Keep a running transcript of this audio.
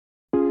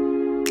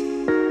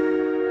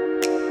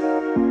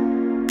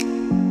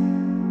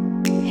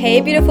Hey,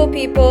 beautiful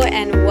people,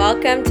 and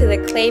welcome to the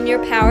Claim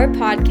Your Power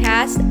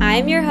podcast.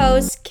 I'm your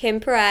host, Kim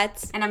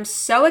Peretz, and I'm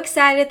so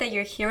excited that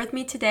you're here with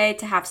me today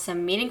to have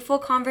some meaningful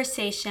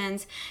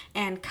conversations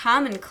and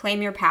come and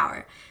claim your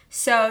power.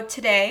 So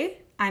today,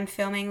 I'm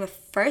filming the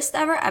first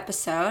ever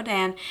episode,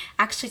 and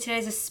actually today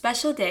is a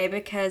special day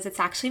because it's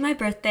actually my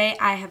birthday.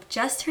 I have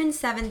just turned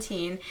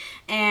 17,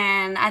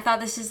 and I thought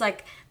this is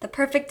like the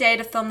perfect day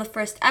to film the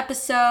first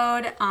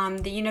episode.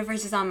 The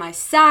universe is on my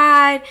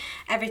side.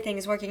 Everything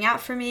is working out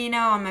for me,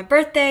 on my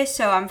birthday,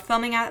 so I'm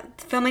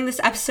filming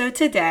this episode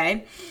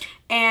today.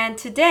 And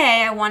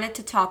today I wanted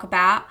to talk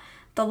about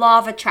the law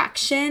of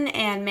attraction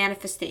and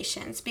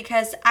manifestations,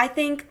 because I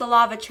think the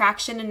law of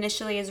attraction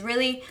initially is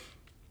really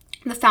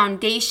the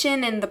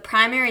foundation and the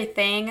primary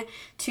thing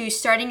to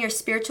starting your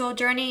spiritual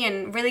journey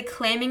and really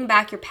claiming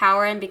back your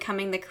power and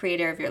becoming the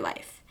creator of your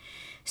life.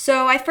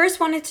 So I first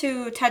wanted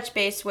to touch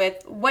base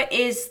with what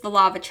is the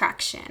law of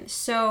attraction.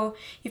 So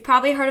you've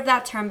probably heard of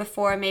that term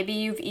before. Maybe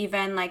you've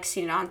even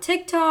seen it on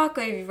TikTok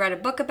or you've read a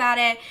book about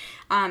it.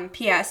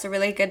 P.S. A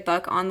really good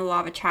book on the law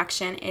of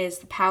attraction is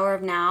The Power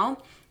of Now.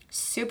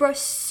 Super,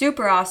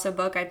 super awesome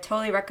book. I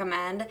totally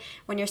recommend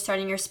when you're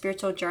starting your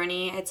spiritual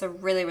journey. It's a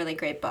really, really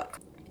great book.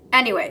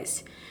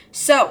 Anyways,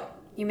 so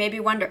you may be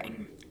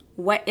wondering,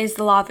 what is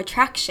the law of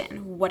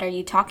attraction? What are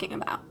you talking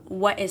about?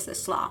 What is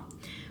this law?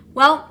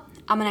 Well,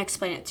 I'm going to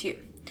explain it to you.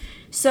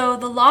 So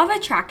the law of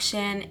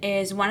attraction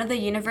is one of the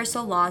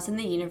universal laws in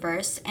the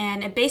universe,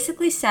 and it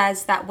basically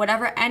says that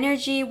whatever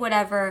energy,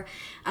 whatever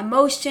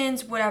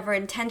emotions, whatever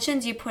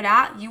intentions you put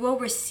out, you will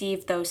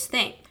receive those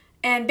things.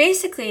 And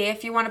basically,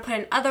 if you want to put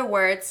in other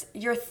words,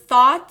 your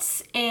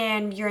thoughts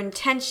and your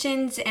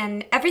intentions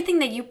and everything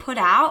that you put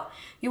out,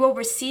 you will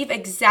receive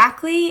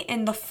exactly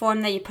in the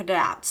form that you put it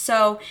out.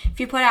 So if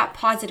you put out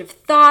positive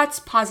thoughts,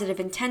 positive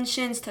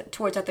intentions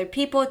towards other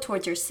people,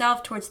 towards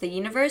yourself, towards the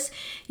universe,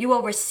 you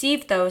will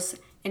receive those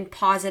in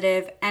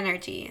positive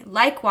energy.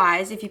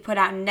 Likewise, if you put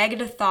out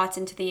negative thoughts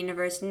into the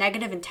universe,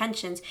 negative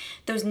intentions,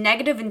 those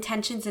negative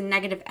intentions and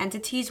negative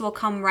entities will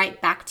come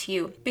right back to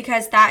you,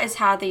 because that is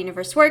how the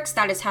universe works.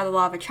 That is how the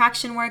law of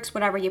attraction works.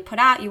 Whatever you put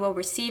out, you will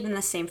receive in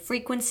the same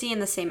frequency, in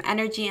the same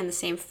energy, in the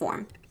same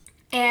form.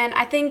 And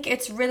I think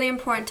it's really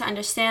important to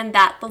understand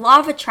that the law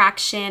of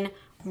attraction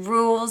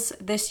rules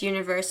this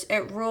universe.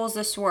 It rules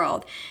this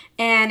world.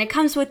 And it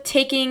comes with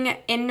taking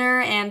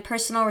inner and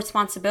personal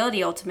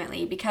responsibility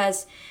ultimately,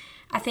 because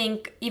I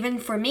think even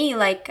for me,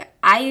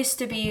 I used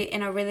to be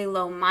in a really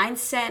low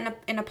mindset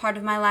in a part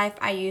of my life.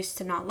 I used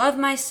to not love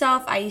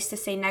myself. I used to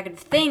say negative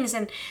things,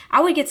 and I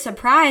would get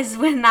surprised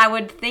when I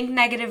would think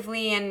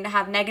negatively and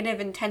have negative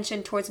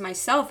intention towards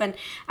myself, and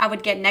I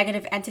would get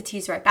negative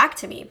entities right back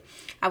to me.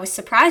 I was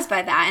surprised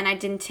by that, and I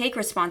didn't take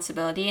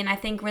responsibility. And I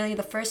think really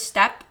the first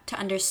step to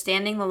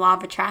understanding the law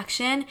of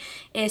attraction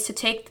is to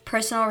take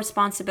personal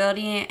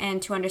responsibility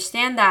and to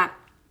understand that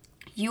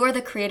you are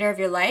the creator of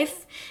your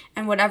life,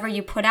 and whatever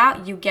you put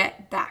out, you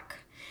get back.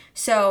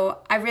 So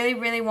I really,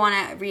 really want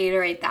to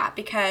reiterate that,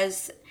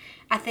 because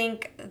I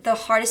think the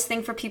hardest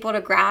thing for people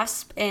to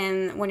grasp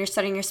when you're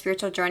starting your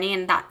spiritual journey,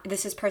 and that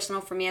this is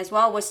personal for me as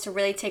well, was to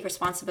really take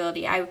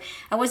responsibility. I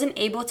wasn't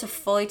able to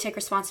fully take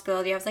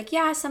responsibility. I was like,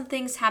 yeah, some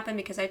things happen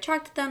because I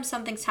attracted them.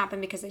 Some things happen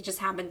because they just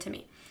happened to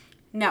me.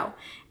 No,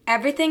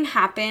 everything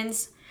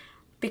happens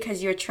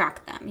because you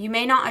attract them. You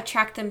may not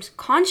attract them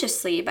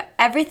consciously, but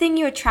everything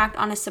you attract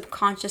on a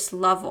subconscious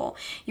level,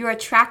 you're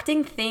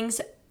attracting things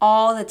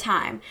all the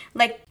time.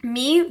 Like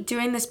me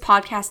doing this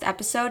podcast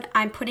episode,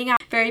 I'm putting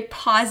out very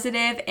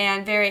positive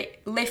and very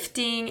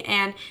lifting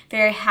and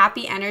very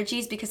happy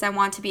energies because I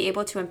want to be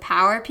able to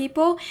empower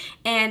people.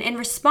 And in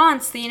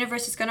response, the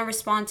universe is going to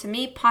respond to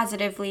me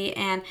positively,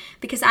 and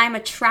because I'm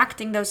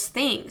attracting those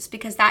things,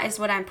 because that is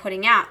what I'm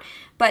putting out.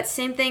 But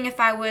same thing if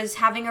I was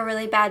having a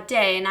really bad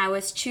day and I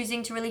was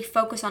choosing to really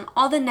focus on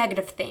all the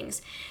negative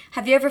things.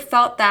 Have you ever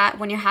felt that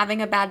when you're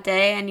having a bad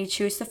day and you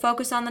choose to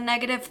focus on the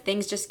negative,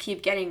 things just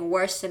keep getting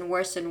worse and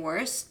worse and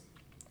worse?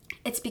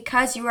 It's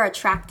because you are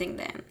attracting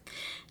them.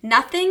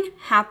 Nothing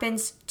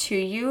happens to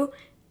you.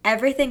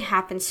 Everything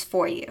happens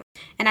for you.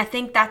 And I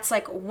think that's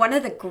one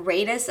of the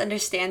greatest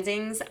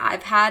understandings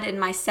I've had in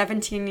my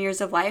 17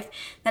 years of life,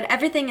 that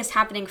everything is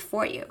happening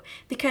for you,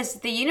 because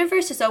the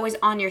universe is always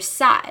on your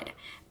side.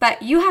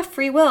 But you have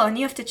free will, and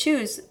you have to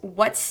choose,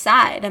 what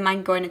side am I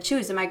going to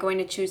choose? Am I going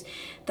to choose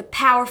the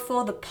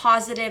powerful, the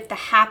positive, the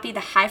happy, the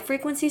high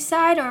frequency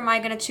side? Or am I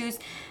going to choose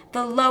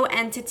the low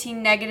entity,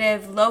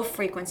 negative, low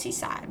frequency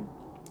side?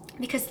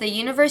 Because the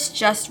universe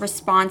just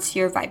responds to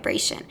your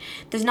vibration.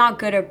 There's not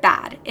good or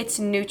bad. It's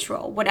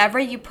neutral. Whatever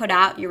you put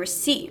out, you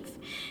receive.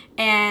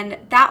 And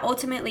that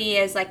ultimately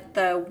is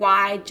the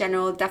wide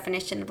general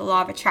definition of the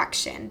law of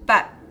attraction.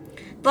 But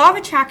the law of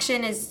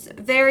attraction is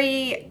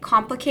very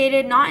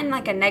complicated, not in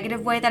a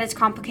negative way that it's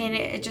complicated.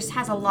 It just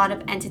has a lot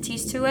of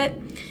entities to it.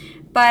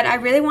 But I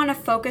really want to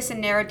focus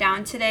and narrow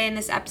down today in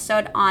this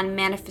episode on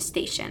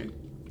manifestation.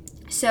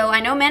 So I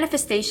know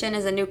manifestation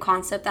is a new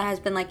concept that has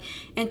been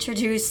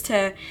introduced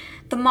to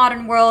the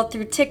modern world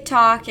through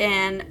TikTok,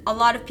 and a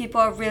lot of people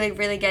are really,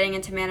 really getting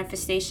into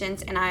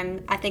manifestations, and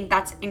I think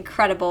that's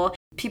incredible.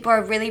 People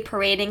are really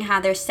parading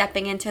how they're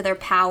stepping into their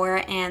power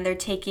and they're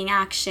taking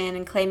action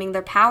and claiming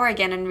their power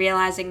again and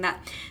realizing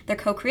that they're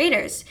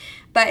co-creators.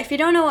 But if you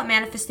don't know what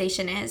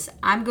manifestation is,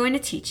 I'm going to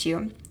teach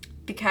you,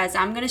 because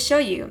I'm going to show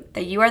you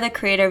that you are the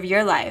creator of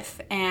your life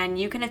and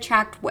you can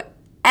attract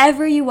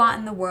whatever you want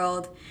in the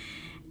world.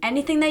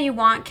 Anything that you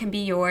want can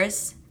be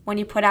yours when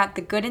you put out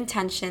the good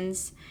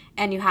intentions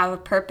and you have a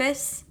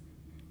purpose.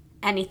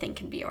 Anything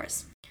can be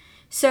yours.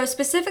 So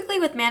specifically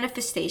with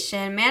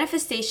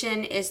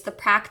manifestation is the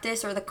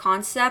practice or the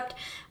concept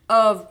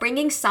of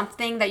bringing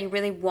something that you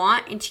really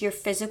want into your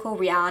physical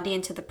reality,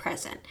 into the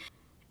present.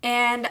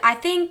 And I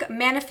think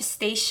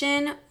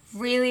manifestation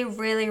really,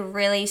 really,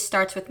 really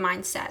starts with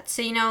mindset.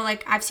 So,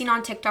 like I've seen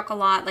on TikTok a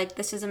lot, like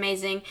this is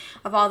amazing,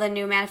 of all the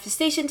new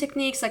manifestation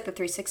techniques, like the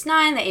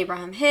 3-6-9, the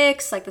Abraham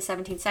Hicks, like the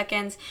 17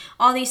 seconds,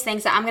 all these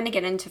things that I'm going to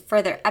get into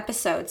further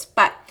episodes.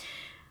 But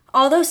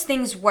all those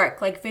things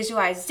work, like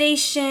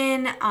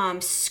visualization,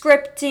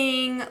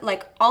 scripting,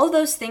 like all of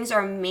those things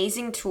are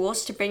amazing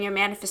tools to bring your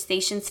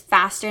manifestations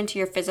faster into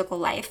your physical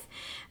life.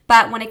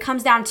 But when it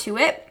comes down to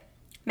it,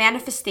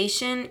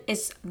 manifestation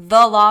is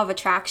the law of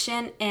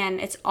attraction, and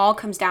it all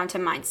comes down to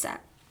mindset.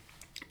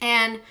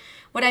 And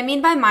what I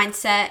mean by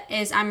mindset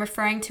is I'm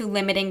referring to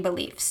limiting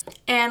beliefs.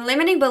 And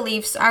limiting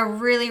beliefs are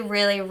really,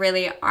 really,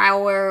 really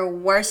our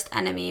worst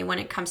enemy when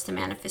it comes to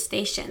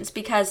manifestations,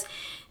 because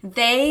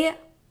they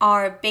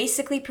are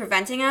basically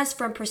preventing us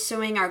from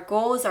pursuing our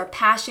goals, our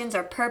passions,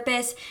 our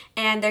purpose,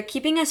 and they're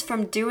keeping us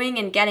from doing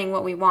and getting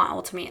what we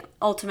want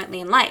ultimately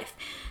in life.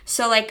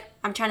 So like,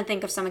 I'm trying to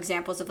think of some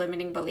examples of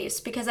limiting beliefs,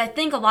 because I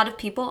think a lot of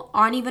people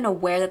aren't even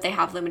aware that they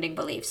have limiting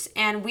beliefs,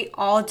 and we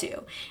all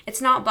do.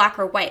 It's not black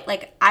or white.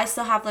 Like, I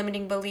still have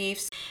limiting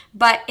beliefs,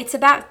 but it's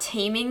about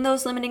taming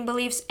those limiting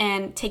beliefs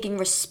and taking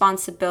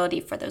responsibility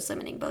for those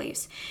limiting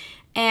beliefs.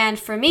 And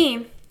for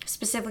me,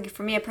 specifically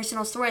for me, a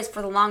personal story is,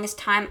 for the longest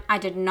time, I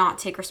did not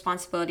take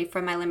responsibility for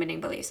my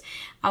limiting beliefs.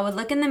 I would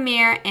look in the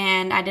mirror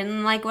and I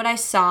didn't like what I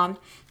saw.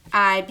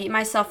 I beat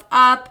myself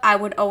up. I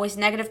would always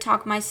negative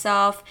talk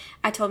myself.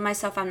 I told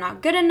myself I'm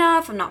not good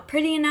enough. I'm not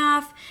pretty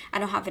enough. I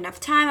don't have enough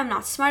time. I'm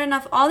not smart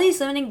enough. All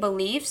these limiting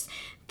beliefs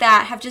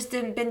that have just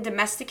been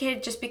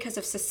domesticated just because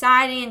of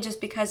society and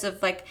just because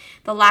of like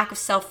the lack of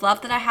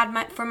self-love that I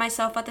had for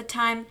myself at the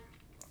time.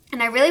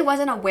 And I really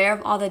wasn't aware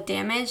of all the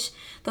damage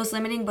those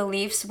limiting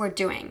beliefs were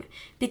doing,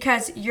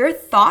 because your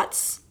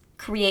thoughts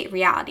create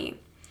reality.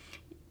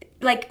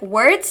 Like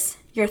words,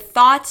 your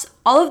thoughts,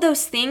 all of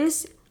those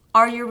things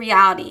are your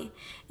reality.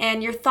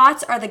 And your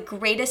thoughts are the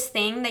greatest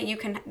thing that you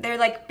can, they're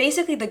like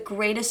basically the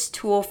greatest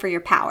tool for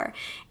your power.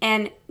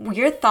 And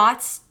your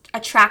thoughts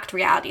attract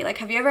reality. Like,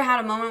 have you ever had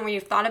a moment where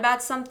you've thought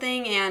about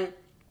something and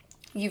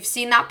you've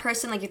seen that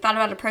person, like you thought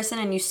about a person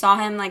and you saw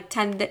him like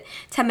 10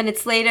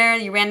 minutes later,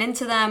 you ran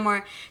into them,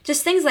 or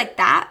just things like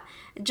that,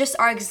 just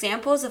are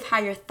examples of how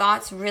your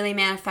thoughts really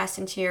manifest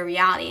into your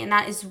reality. And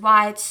that is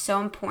why it's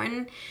so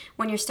important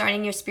when you're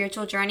starting your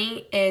spiritual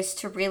journey, is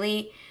to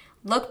really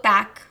look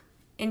back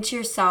into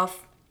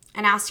yourself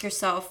and ask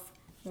yourself,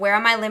 where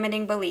are my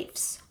limiting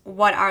beliefs?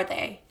 What are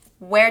they?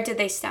 Where did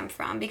they stem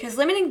from? Because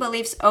limiting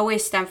beliefs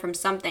always stem from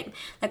something.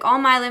 Like, all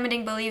my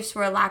limiting beliefs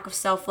were a lack of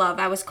self-love.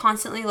 I was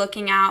constantly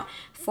looking out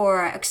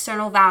for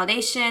external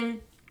validation.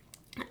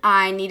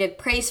 I needed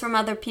praise from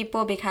other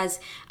people because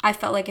I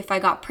felt like if I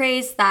got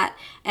praise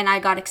and I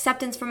got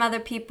acceptance from other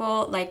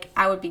people, like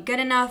I would be good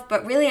enough.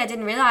 But really, I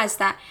didn't realize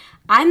that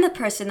I'm the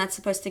person that's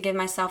supposed to give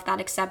myself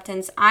that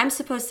acceptance. I'm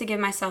supposed to give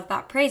myself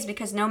that praise,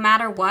 because no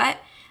matter what,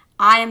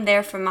 I am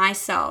there for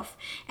myself.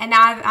 And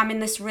now I'm in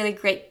this really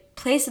great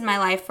place in my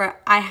life where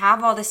I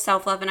have all this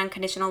self-love and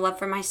unconditional love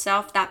for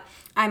myself that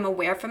I'm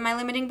aware from my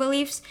limiting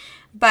beliefs.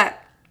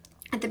 But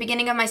at the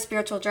beginning of my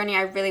spiritual journey,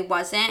 I really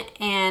wasn't,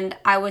 and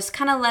I was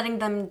kind of letting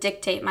them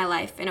dictate my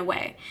life in a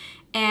way.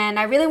 And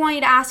I really want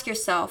you to ask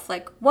yourself,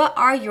 like, what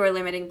are your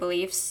limiting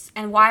beliefs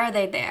and why are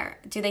they there?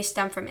 Do they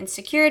stem from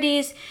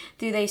insecurities?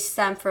 Do they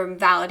stem from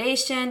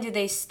validation? Do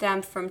they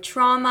stem from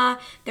trauma?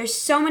 There's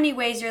so many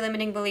ways your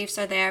limiting beliefs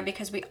are there,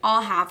 because we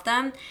all have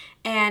them.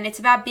 And it's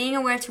about being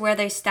aware to where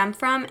they stem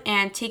from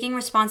and taking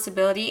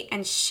responsibility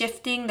and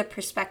shifting the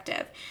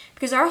perspective.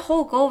 Because our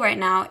whole goal right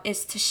now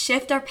is to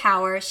shift our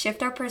power,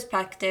 shift our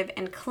perspective,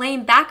 and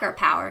claim back our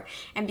power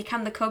and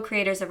become the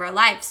co-creators of our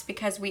lives.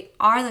 Because we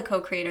are the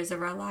co-creators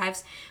of our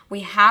lives. We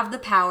have the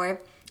power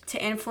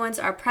to influence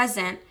our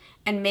present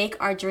and make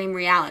our dream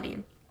reality.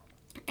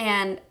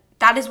 And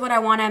that is what I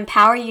want to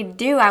empower you to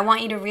do. I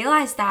want you to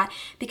realize that,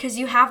 because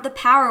you have the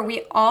power.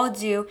 We all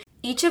do.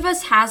 Each of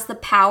us has the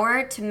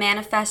power to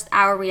manifest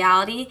our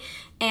reality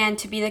and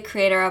to be the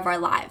creator of our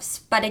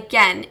lives. But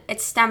again, it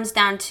stems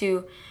down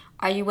to,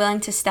 are you willing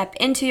to step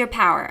into your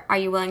power? Are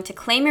you willing to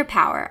claim your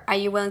power? Are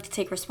you willing to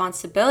take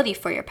responsibility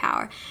for your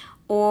power?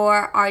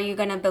 Or are you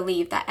going to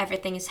believe that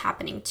everything is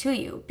happening to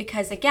you?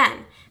 Because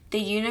again, the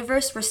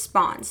universe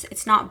responds.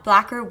 It's not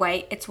black or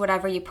white. It's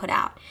whatever you put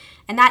out.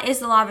 And that is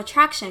the law of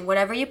attraction.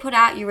 Whatever you put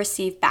out, you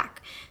receive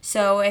back.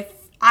 So if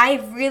I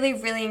really,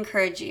 really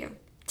encourage you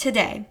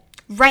today,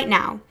 right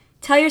now,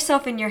 tell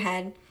yourself in your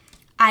head,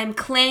 I'm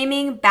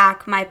claiming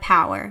back my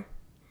power.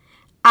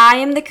 I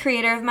am the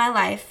creator of my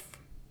life,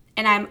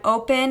 and I'm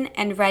open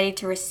and ready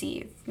to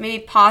receive.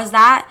 Maybe pause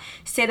that,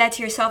 say that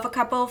to yourself a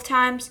couple of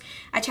times.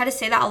 I try to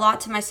say that a lot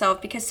to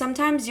myself because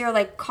sometimes you're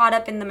like caught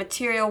up in the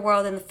material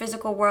world and the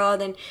physical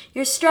world, and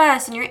you're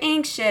stressed and you're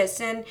anxious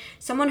and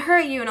someone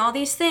hurt you and all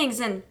these things,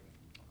 and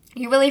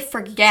you really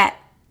forget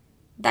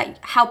that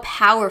how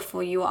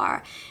powerful you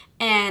are.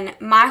 And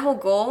my whole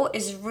goal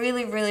is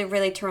really, really,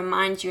 really to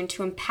remind you and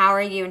to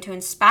empower you and to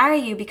inspire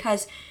you,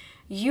 because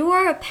you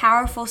are a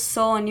powerful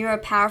soul and you're a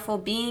powerful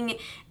being,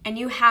 and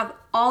you have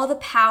all the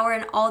power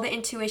and all the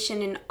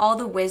intuition and all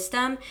the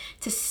wisdom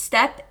to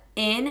step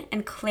in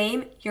and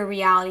claim your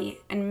reality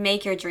and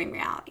make your dream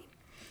reality.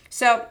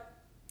 So,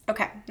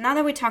 okay, now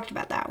that we talked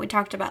about that, we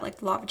talked about like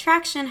the law of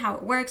attraction, how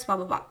it works, blah,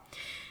 blah, blah.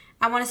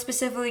 I want to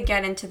specifically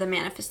get into the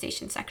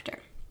manifestation sector.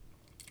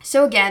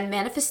 So again,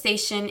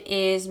 manifestation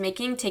is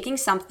taking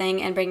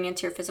something and bringing it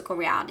to your physical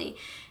reality.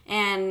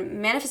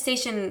 And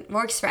manifestation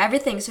works for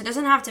everything. So it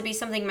doesn't have to be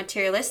something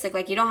materialistic.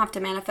 Like, you don't have to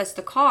manifest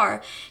a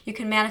car. You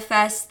can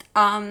manifest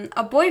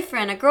a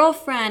boyfriend, a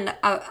girlfriend,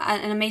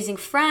 an amazing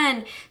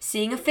friend,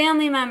 seeing a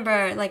family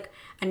member, like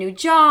a new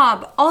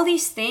job. All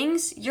these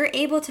things you're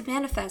able to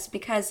manifest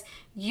because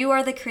you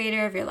are the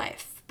creator of your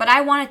life. But I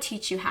want to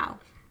teach you how.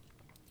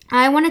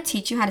 I want to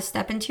teach you how to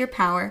step into your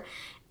power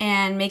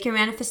and make your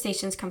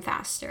manifestations come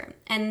faster.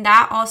 And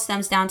that all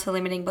stems down to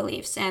limiting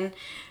beliefs. And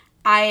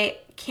I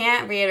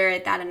can't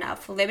reiterate that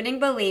enough. Limiting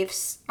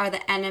beliefs are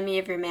the enemy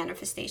of your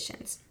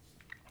manifestations.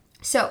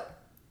 So,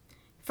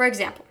 for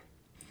example,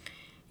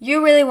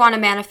 you really want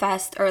to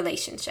manifest a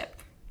relationship.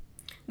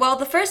 Well,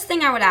 the first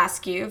thing I would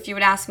ask you, if you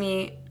would ask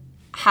me,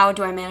 how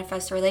do I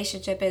manifest a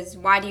relationship, is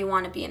why do you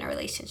want to be in a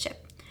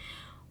relationship?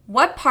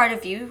 What part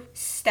of you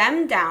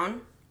stemmed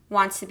down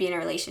wants to be in a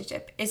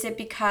relationship? Is it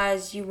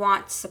because you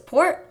want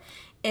support?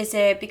 Is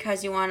it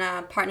because you want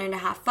a partner to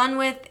have fun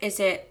with? Is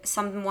it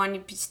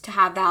someone to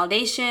have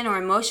validation or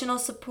emotional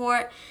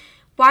support?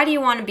 Why do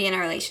you want to be in a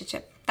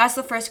relationship? That's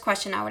the first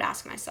question I would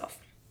ask myself.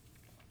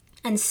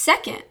 And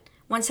second,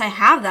 once I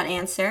have that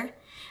answer,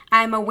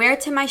 I'm aware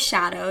to my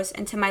shadows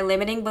and to my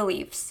limiting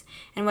beliefs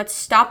and what's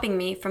stopping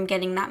me from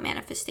getting that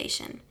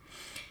manifestation.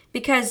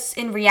 Because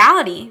in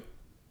reality,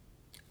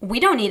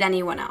 we don't need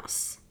anyone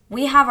else.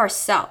 We have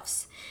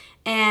ourselves.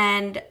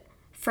 And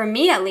for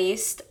me, at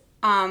least,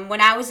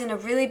 when I was in a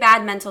really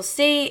bad mental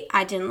state,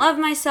 I didn't love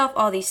myself,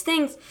 all these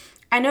things,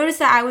 I noticed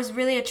that I was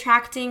really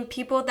attracting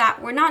people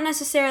that were not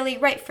necessarily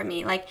right for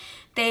me. Like,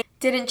 they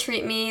didn't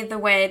treat me the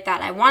way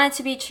that I wanted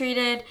to be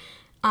treated.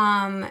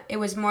 It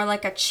was more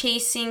like a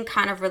chasing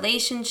kind of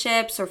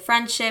relationships or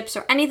friendships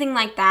or anything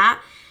like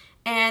that.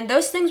 And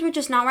those things were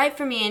just not right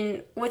for me.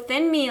 And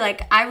within me,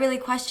 like, I really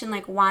questioned,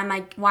 like,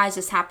 why is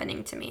this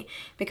happening to me?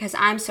 Because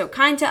I'm so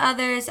kind to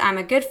others, I'm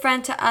a good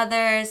friend to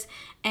others,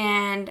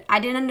 and I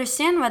didn't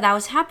understand why that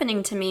was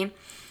happening to me.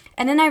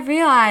 And then I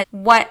realized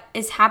what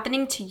is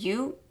happening to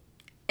you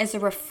is a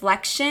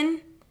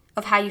reflection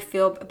of how you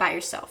feel about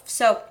yourself.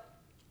 So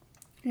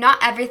not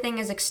everything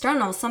is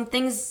external. Some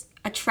things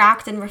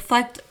attract and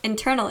reflect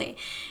internally.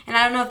 And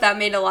I don't know if that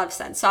made a lot of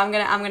sense. So I'm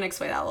gonna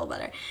explain that a little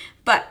better.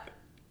 But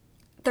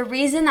the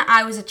reason that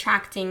I was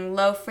attracting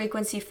low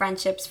frequency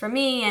friendships for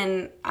me,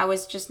 and I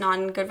was just not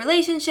in good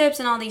relationships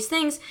and all these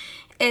things,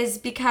 is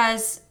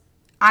because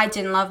I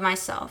didn't love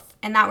myself,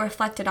 and that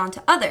reflected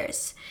onto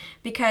others.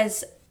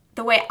 Because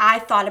the way I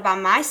thought about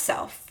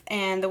myself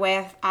and the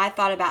way I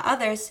thought about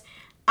others,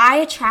 I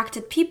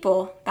attracted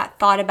people that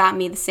thought about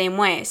me the same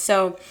way.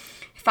 So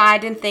if I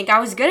didn't think I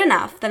was good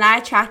enough, then I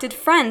attracted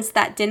friends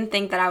that didn't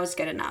think that I was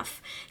good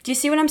enough. Do you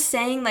see what I'm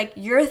saying? Like,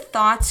 your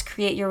thoughts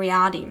create your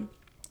reality.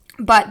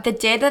 But the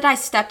day that I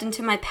stepped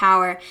into my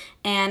power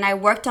and I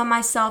worked on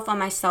my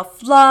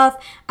self-love,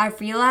 I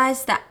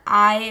realized that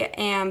I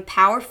am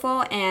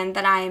powerful and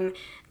that I'm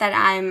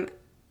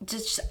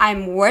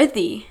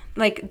worthy.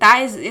 Like,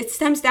 it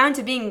stems down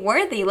to being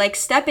worthy. Like,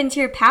 step into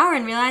your power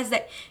and realize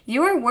that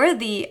you are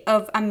worthy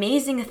of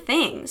amazing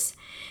things.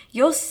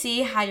 You'll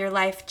see how your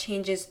life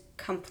changes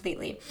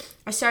completely.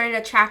 I started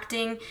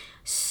attracting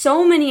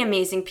so many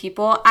amazing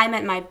people. I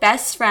met my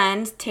best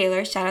friend,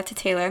 Taylor, shout out to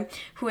Taylor,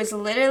 who is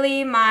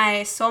literally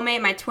my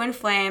soulmate, my twin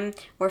flame.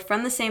 We're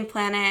from the same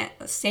planet,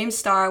 same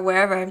star,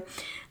 wherever.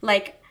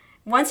 Like,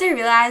 once I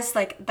realized,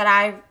 like, that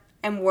I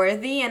am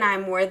worthy and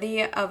I'm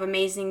worthy of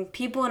amazing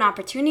people and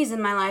opportunities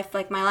in my life,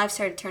 like, my life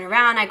started to turn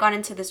around. I got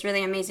into this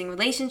really amazing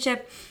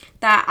relationship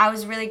that I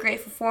was really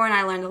grateful for and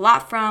I learned a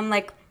lot from.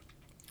 Like,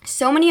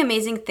 so many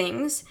amazing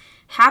things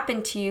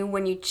happen to you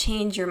when you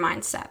change your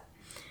mindset.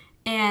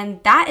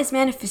 And that is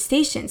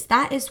manifestations.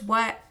 That is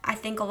what I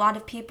think a lot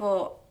of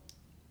people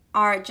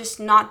are just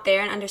not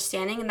there and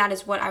understanding. And that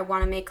is what I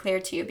want to make clear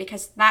to you,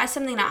 because that is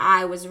something that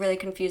I was really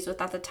confused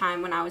with at the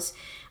time when I was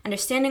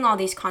understanding all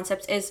these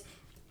concepts. Is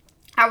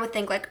I would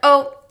think like,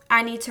 oh,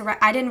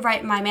 I didn't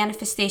write my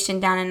manifestation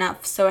down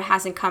enough, so it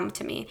hasn't come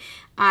to me.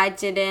 I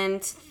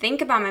didn't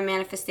think about my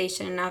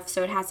manifestation enough,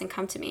 so it hasn't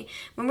come to me.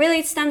 When really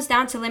it stems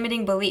down to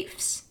limiting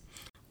beliefs.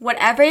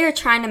 Whatever you're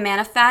trying to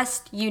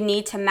manifest, you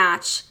need to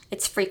match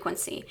its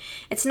frequency.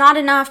 It's not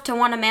enough to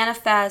want to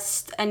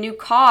manifest a new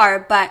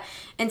car, but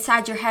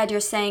inside your head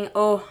you're saying,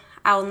 oh,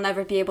 I'll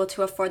never be able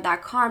to afford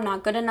that car. I'm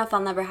not good enough.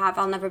 I'll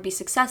never be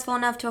successful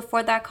enough to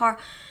afford that car.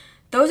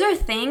 Those are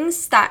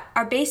things that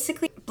are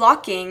basically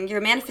blocking your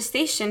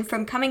manifestation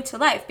from coming to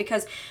life,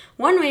 because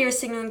one way you're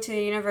signaling to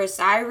the universe,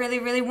 I really,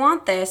 really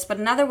want this, but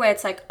another way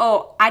it's like,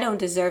 oh, I don't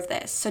deserve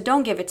this, so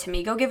don't give it to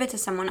me, go give it to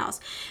someone else.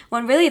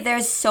 When really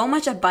there's so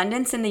much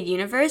abundance in the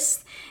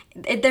universe,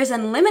 there's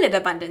unlimited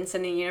abundance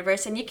in the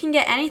universe, and you can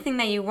get anything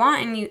that you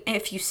want, and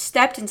if you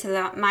stepped into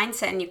that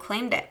mindset and you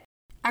claimed it.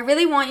 I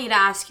really want you to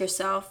ask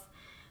yourself,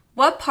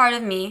 what part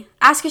of me,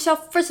 ask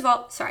yourself, first of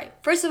all,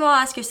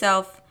 ask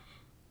yourself,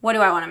 what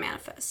do I want to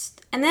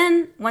manifest? And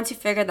then once you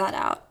figure that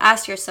out,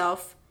 ask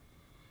yourself,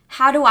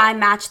 how do I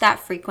match that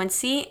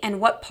frequency,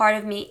 and what part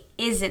of me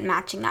isn't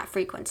matching that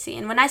frequency?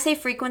 And when I say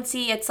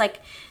frequency, it's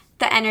like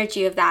the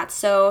energy of that.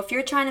 So if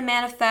you're trying to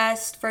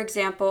manifest, for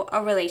example,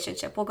 a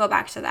relationship, we'll go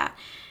back to that.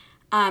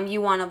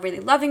 You want a really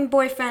loving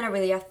boyfriend, a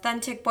really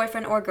authentic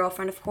boyfriend or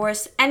girlfriend, of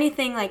course,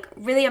 anything like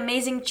really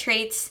amazing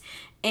traits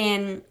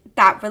in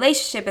that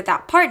relationship with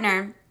that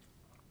partner.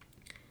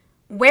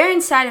 Where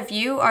inside of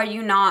you are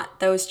you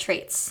not those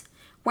traits?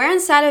 Where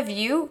inside of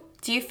you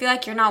do you feel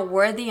like you're not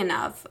worthy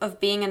enough of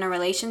being in a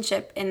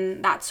relationship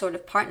in that sort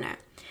of partner?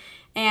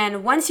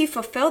 And once you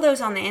fulfill those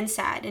on the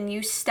inside and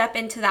you step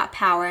into that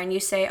power and you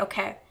say,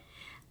 okay,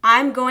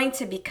 I'm going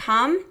to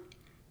become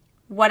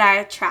what I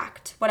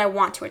attract, what I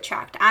want to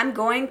attract. I'm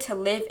going to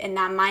live in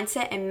that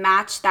mindset and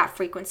match that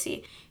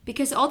frequency.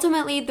 Because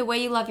ultimately, the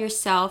way you love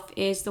yourself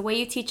is the way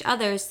you teach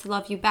others to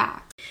love you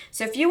back.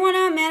 So if you want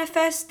to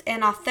manifest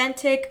an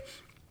authentic,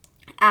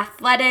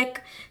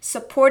 athletic,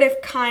 supportive,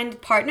 kind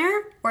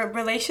partner or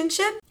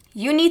relationship,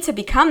 you need to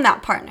become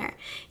that partner.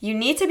 You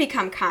need to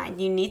become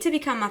kind. You need to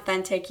become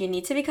authentic. You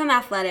need to become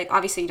athletic.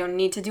 Obviously, you don't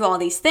need to do all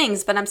these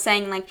things, but I'm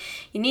saying like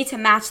you need to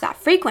match that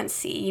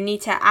frequency. You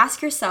need to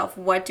ask yourself,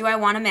 what do I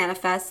want to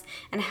manifest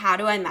and how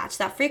do I match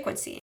that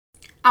frequency?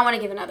 I want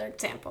to give another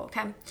example,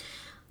 okay?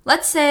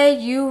 Let's say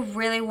you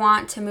really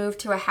want to move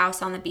to a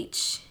house on the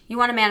beach. You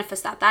want to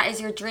manifest that. That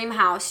is your dream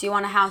house. You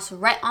want a house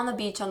right on the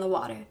beach on the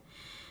water.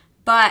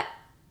 But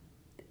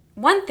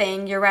one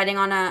thing you're writing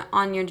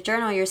on your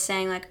journal, you're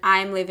saying like,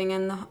 I'm living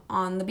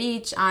on the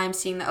beach, I'm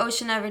seeing the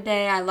ocean every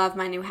day, I love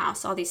my new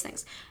house, all these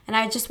things. And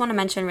I just want to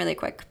mention really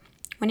quick,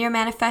 when you're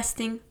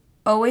manifesting,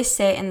 always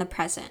say it in the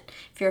present.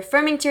 If you're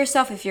affirming to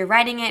yourself, if you're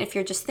writing it, if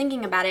you're just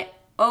thinking about it,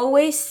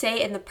 always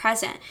say it in the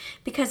present,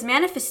 because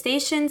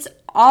manifestations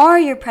are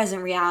your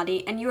present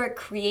reality and you are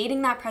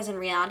creating that present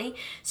reality.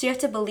 So you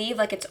have to believe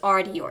like it's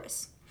already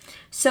yours.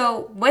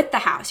 So with the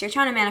house, you're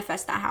trying to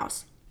manifest that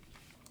house.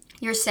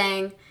 You're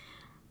saying,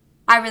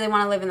 I really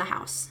want to live in the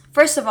house.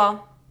 First of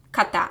all,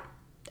 cut that.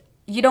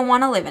 You don't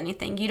want to live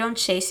anything. You don't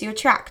chase, you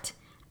attract.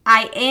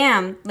 I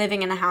am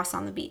living in a house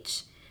on the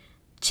beach.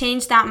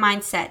 Change that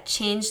mindset.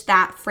 Change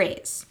that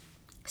phrase.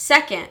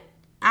 Second,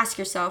 ask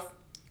yourself,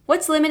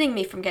 what's limiting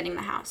me from getting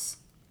the house?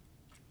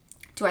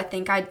 Do I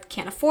think I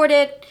can't afford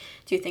it?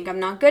 Do you think I'm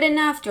not good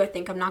enough? Do I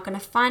think I'm not going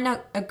to find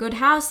a good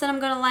house that I'm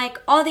going to like?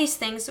 All these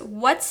things.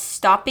 What's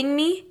stopping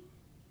me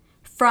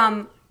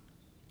from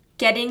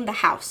getting the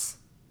house?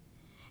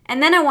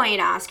 And then I want you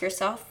to ask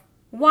yourself,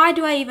 why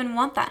do I even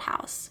want that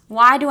house?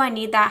 Why do I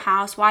need that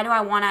house? Why do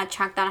I want to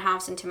attract that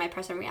house into my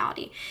present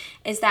reality?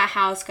 Is that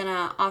house going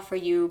to offer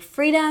you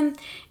freedom?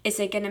 Is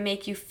it going to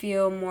make you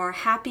feel more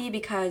happy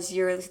because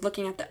you're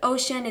looking at the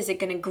ocean? Is it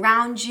going to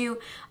ground you?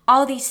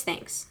 All these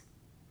things.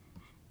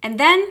 And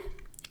then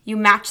you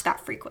match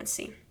that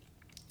frequency.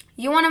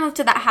 You want to move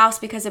to that house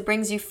because it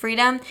brings you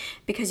freedom,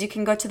 because you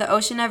can go to the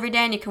ocean every day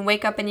and you can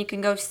wake up and you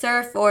can go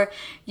surf, or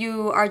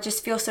you are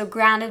just feel so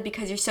grounded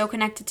because you're so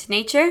connected to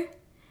nature.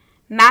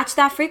 Match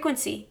that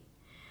frequency.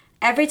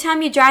 Every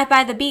time you drive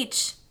by the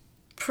beach,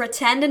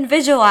 pretend and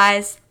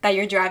visualize that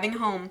you're driving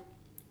home.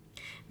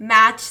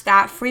 Match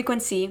that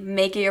frequency,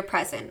 make it your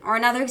present. Or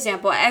another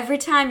example, every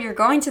time you're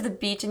going to the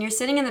beach and you're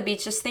sitting in the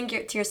beach, just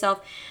think to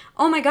yourself,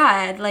 oh my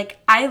God, like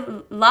I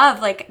love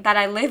like that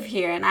I live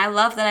here, and I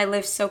love that I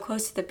live so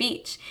close to the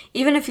beach.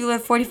 Even if you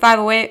live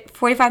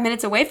 45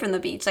 minutes away from the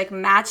beach, like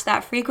match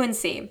that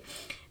frequency.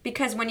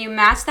 Because when you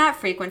match that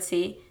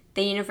frequency,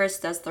 the universe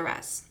does the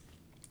rest.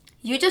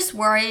 You just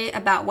worry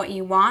about what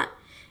you want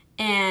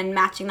and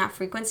matching that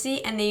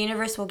frequency, and the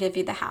universe will give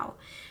you the how.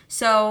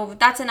 So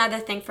that's another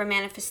thing for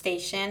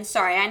manifestation.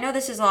 Sorry, I know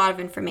this is a lot of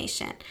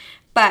information,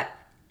 but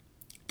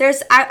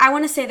I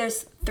want to say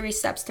there's 3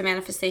 steps to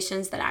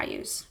manifestations that I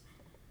use.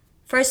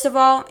 First of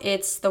all,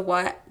 it's the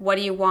what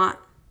do you want,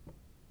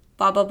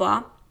 blah, blah,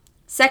 blah.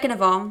 Second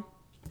of all,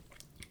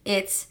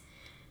 it's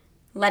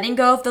letting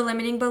go of the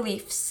limiting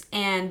beliefs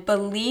and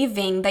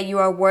believing that you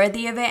are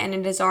worthy of it and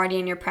it is already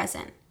in your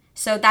present.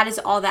 So that is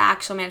all the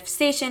actual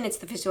manifestation. It's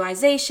the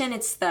visualization,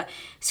 it's the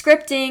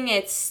scripting,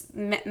 it's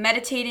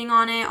meditating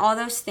on it, all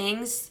those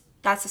things.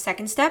 That's the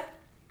second step.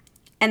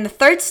 And the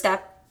third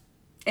step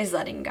is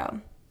letting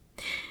go.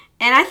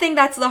 And I think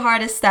that's the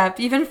hardest step,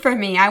 even for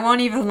me. I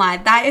won't even lie.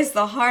 That is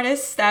the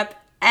hardest step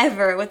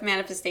ever with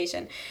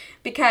manifestation,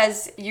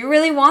 because you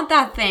really want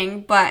that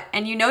thing,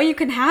 and you know you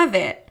can have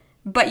it,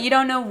 but you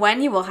don't know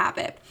when you will have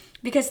it,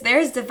 because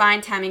there's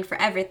divine timing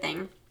for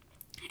everything.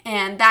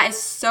 And that is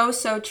so,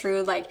 so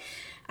true. Like,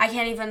 I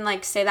can't even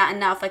say that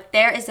enough. Like,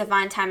 there is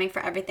divine timing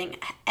for everything.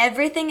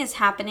 Everything is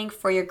happening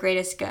for your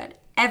greatest good.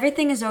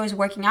 Everything is always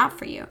working out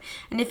for you.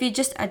 And if you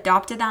just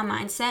adopted that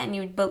mindset and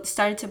you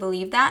started to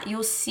believe that,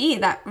 you'll see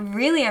that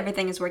really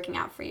everything is working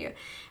out for you.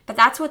 But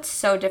that's what's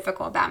so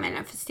difficult about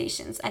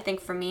manifestations, I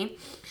think, for me.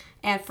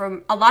 And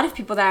for a lot of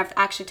people that I've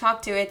actually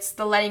talked to, it's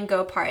the letting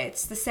go part.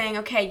 It's the saying,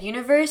 okay,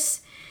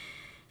 universe,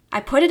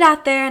 I put it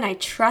out there and I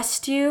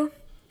trust you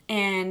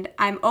and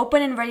I'm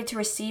open and ready to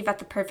receive at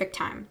the perfect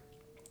time.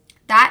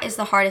 That is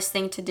the hardest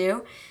thing to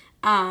do.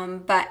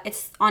 But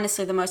it's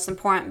honestly the most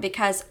important,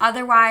 because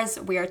otherwise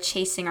we are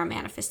chasing our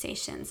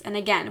manifestations. And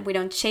again, we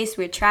don't chase,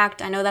 we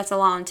attract. I know that's a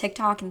lot on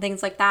TikTok and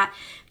things like that,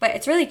 but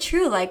it's really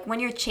true. Like, when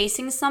you're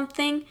chasing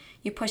something,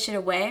 you push it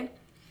away.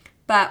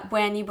 But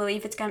when you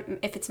believe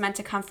if it's meant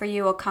to come for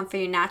you, it will come for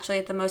you naturally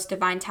at the most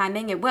divine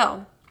timing, it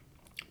will.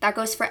 That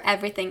goes for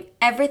everything.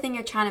 Everything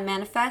you're trying to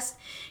manifest,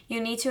 you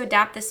need to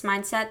adapt this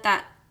mindset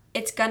that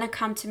it's going to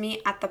come to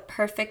me at the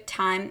perfect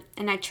time,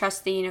 and I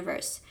trust the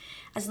universe.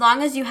 As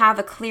long as you have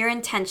a clear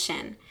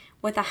intention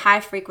with a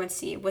high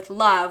frequency, with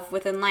love,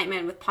 with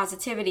enlightenment, with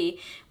positivity,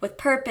 with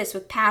purpose,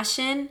 with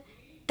passion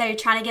that you're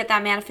trying to get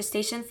that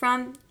manifestation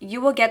from, you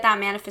will get that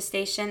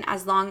manifestation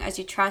as long as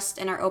you trust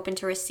and are open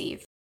to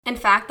receive. In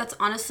fact, that's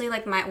honestly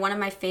one of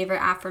my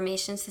favorite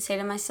affirmations to say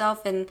to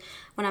myself. And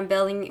when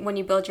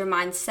you build your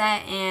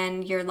mindset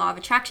and your law of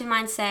attraction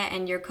mindset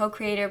and your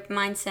co-creator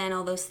mindset and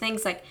all those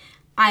things,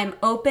 I'm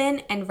open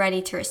and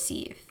ready to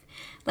receive.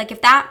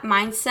 If that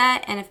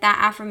mindset and if that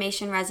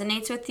affirmation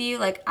resonates with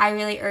you, I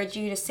really urge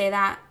you to say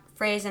that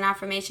phrase and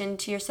affirmation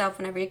to yourself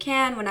whenever you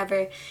can,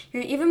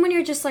 even when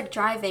you're just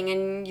driving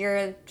and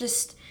you're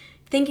just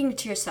thinking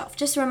to yourself,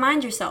 just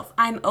remind yourself,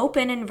 I'm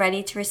open and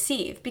ready to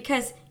receive.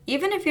 Because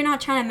even if you're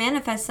not trying to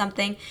manifest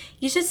something,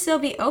 you should still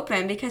be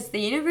open, because the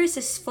universe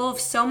is full of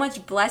so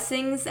much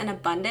blessings and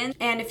abundance.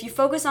 And if you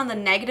focus on the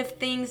negative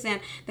things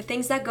and the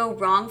things that go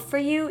wrong for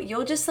you,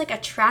 you'll just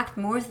attract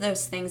more of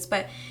those things.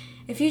 But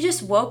if you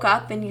just woke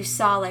up and you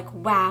saw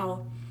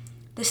wow,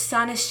 the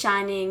sun is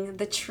shining,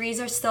 the trees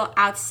are still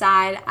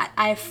outside,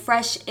 I have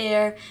fresh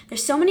air.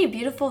 There's so many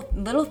beautiful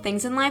little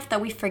things in life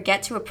that we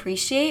forget to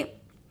appreciate.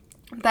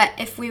 But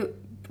if we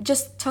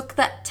just took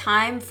that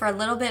time for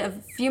a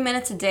few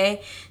minutes a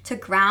day to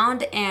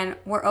ground, and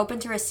we're open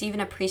to receive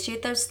and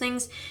appreciate those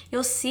things,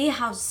 you'll see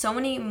how so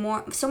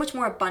much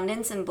more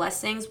abundance and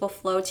blessings will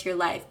flow to your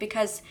life.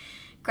 Because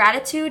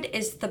gratitude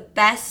is the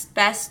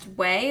best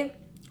way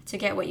to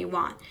get what you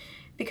want.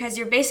 Because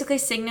you're basically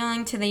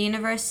signaling to the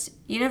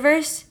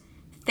universe,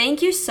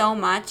 thank you so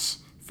much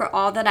for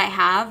all that I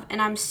have,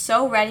 and I'm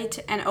so ready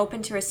and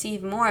open to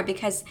receive more,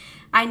 because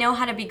I know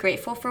how to be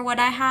grateful for what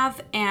I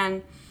have,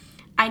 and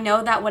I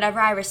know that whatever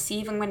I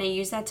receive, I'm going to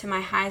use that to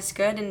my highest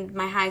good and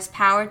my highest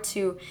power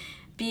to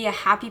be a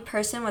happy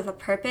person with a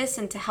purpose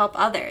and to help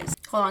others.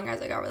 Hold on,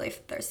 guys, I got really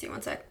thirsty.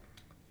 One sec.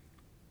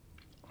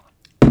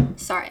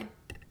 Sorry.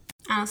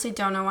 I honestly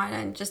don't know why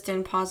I just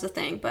didn't pause the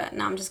thing, but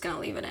now I'm just going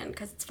to leave it in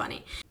because it's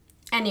funny.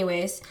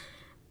 Anyways,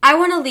 I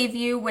want to leave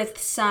you with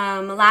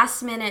some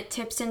last minute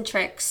tips and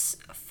tricks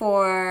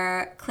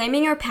for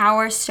claiming your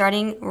power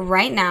starting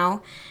right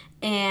now,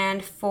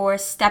 and for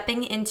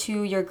stepping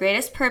into your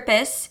greatest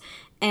purpose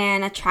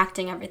and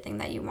attracting everything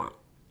that you want.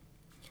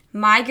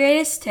 My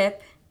greatest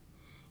tip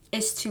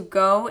is to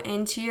go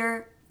into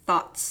your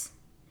thoughts,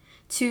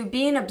 to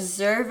be an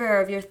observer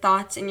of your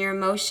thoughts and your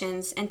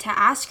emotions, and to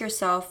ask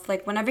yourself,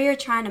 whenever you're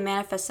trying to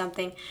manifest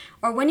something,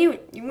 or when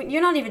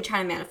you're not even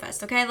trying to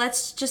manifest, okay?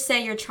 Let's just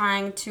say you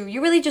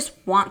really just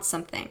want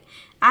something.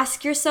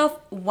 Ask yourself,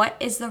 what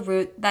is the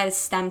root that is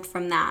stemmed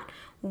from that?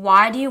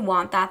 Why do you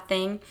want that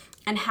thing?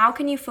 And how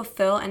can you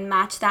fulfill and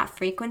match that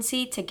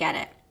frequency to get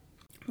it?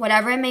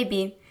 Whatever it may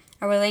be,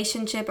 a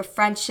relationship, a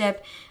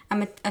friendship,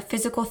 a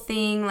physical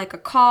thing like a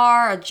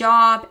car, a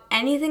job,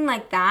 anything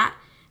like that.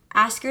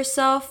 Ask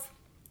yourself,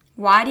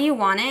 why do you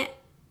want it?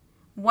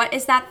 What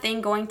is that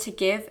thing going to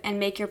give and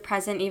make your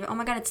present even? Oh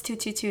my God, it's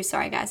 222.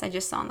 Sorry, guys. I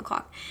just saw on the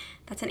clock.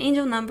 That's an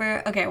angel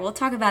number. Okay, we'll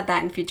talk about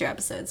that in future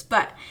episodes.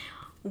 But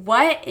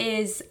what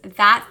is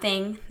that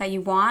thing that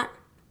you want?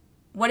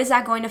 What is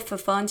that going to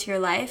fulfill into your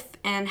life?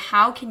 And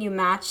how can you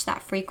match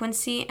that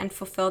frequency and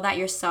fulfill that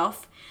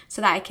yourself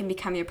so that it can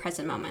become your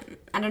present moment?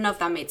 I don't know if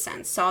that made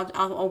sense. So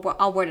I'll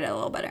word it a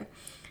little better.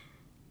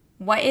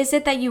 What is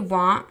it that you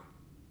want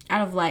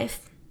out of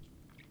life?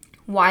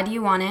 Why do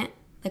you want it?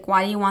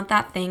 Why do you want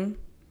that thing?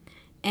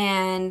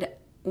 And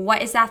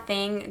what is that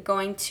thing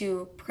going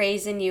to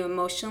praise in you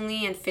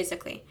emotionally and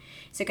physically?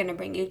 Is it going to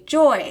bring you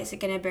joy? Is it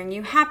going to bring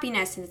you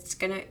happiness? Is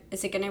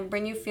it going to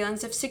bring you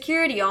feelings of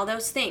security? All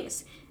those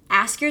things.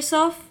 Ask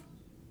yourself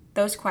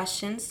those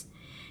questions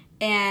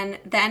and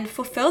then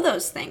fulfill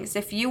those things.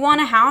 If you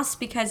want a house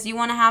because you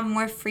want to have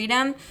more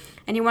freedom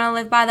and you want to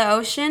live by the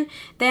ocean,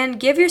 then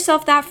give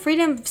yourself that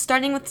freedom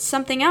starting with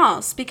something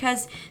else,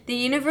 because the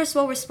universe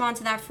will respond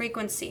to that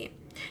frequency.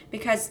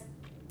 Because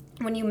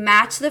when you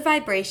match the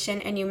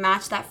vibration and you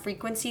match that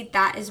frequency,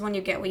 that is when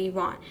you get what you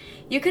want.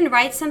 You can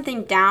write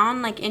something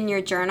down like in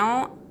your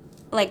journal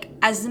like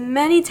as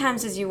many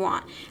times as you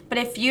want, but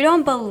if you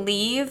don't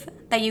believe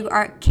that you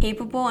are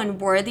capable and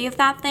worthy of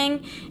that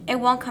thing, it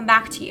won't come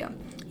back to you.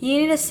 You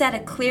need to set a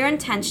clear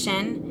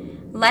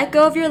intention, let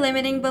go of your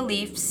limiting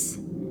beliefs,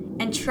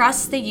 and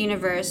trust the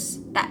universe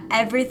that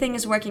everything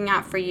is working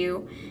out for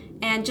you,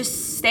 and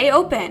just stay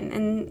open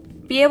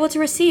and be able to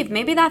receive.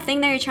 Maybe that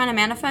thing that you're trying to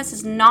manifest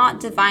is not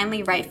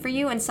divinely right for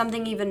you, and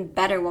something even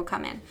better will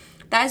come in.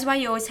 That is why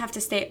you always have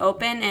to stay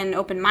open and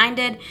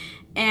open-minded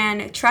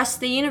and trust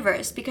the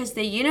universe, because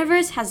the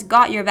universe has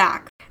got your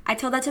back. I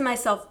tell that to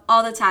myself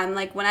all the time.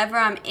 Like whenever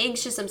I'm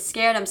anxious, I'm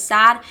scared, I'm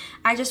sad,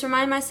 I just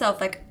remind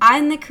myself like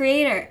I'm the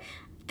creator.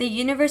 The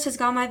universe has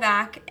got my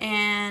back,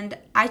 and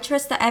I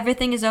trust that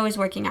everything is always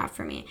working out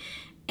for me.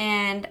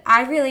 And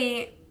I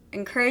really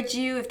encourage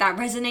you, if that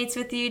resonates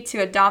with you, to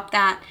adopt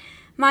that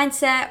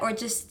mindset, or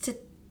just to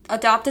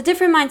adopt a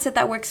different mindset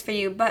that works for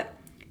you. But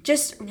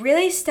just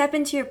really step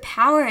into your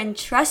power and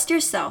trust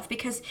yourself,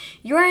 because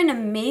you're an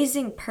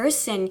amazing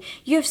person.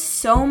 You have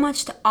so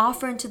much to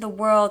offer into the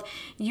world.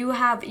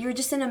 You're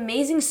just an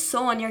amazing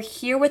soul, and you're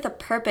here with a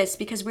purpose,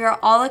 because we are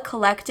all a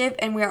collective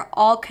and we are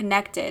all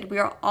connected. We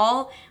are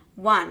all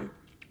one.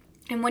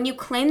 And when you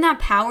claim that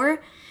power,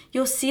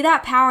 you'll see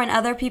that power in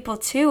other people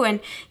too,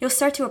 and you'll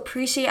start to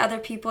appreciate other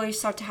people. You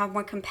start to have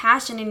more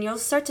compassion, and you'll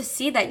start to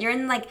see that you're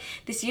in like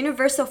this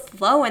universal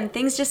flow, and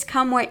things just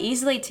come more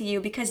easily to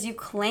you because you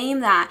claim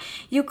that.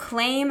 You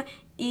claim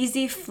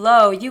easy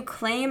flow, you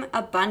claim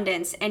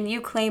abundance, and you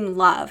claim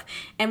love.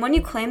 And when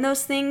you claim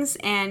those things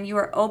and you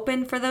are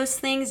open for those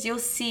things, you'll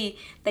see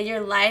that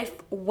your life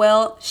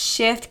will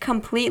shift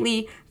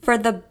completely for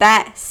the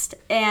best.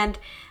 And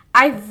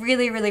I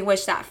really, really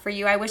wish that for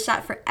you. I wish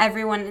that for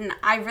everyone. And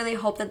I really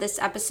hope that this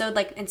episode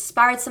like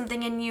inspired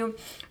something in you,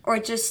 or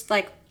just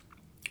like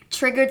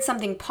triggered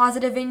something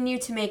positive in you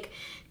to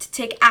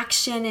take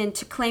action and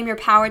to claim your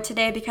power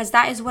today, because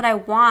that is what I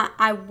want.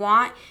 I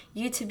want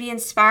you to be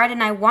inspired,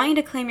 and I want you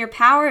to claim your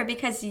power,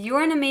 because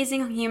you're an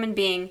amazing human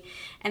being,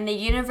 and the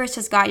universe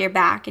has got your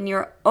back, and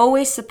you're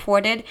always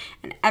supported,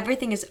 and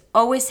everything is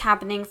always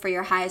happening for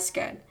your highest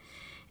good.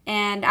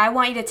 And I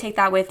want you to take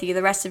that with you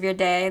the rest of your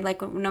day.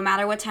 Like no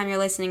matter what time you're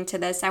listening to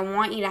this, I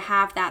want you to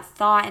have that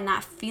thought and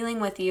that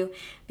feeling with you,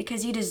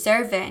 because you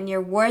deserve it, and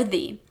you're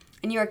worthy,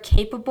 and you're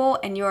capable,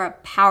 and you're a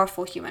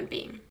powerful human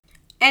being.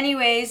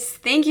 Anyways,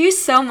 thank you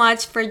so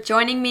much for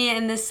joining me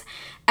in this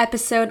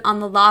episode on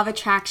the law of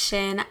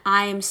attraction.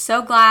 I am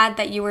so glad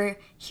that you were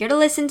here to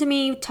listen to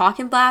me talk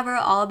and blabber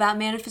all about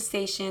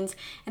manifestations.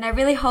 And I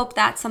really hope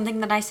that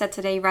something that I said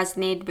today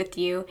resonated with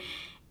you.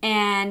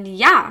 And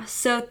yeah,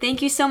 so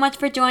thank you so much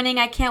for joining.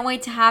 I can't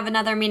wait to have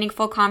another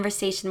meaningful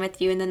conversation with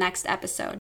you in the next episode.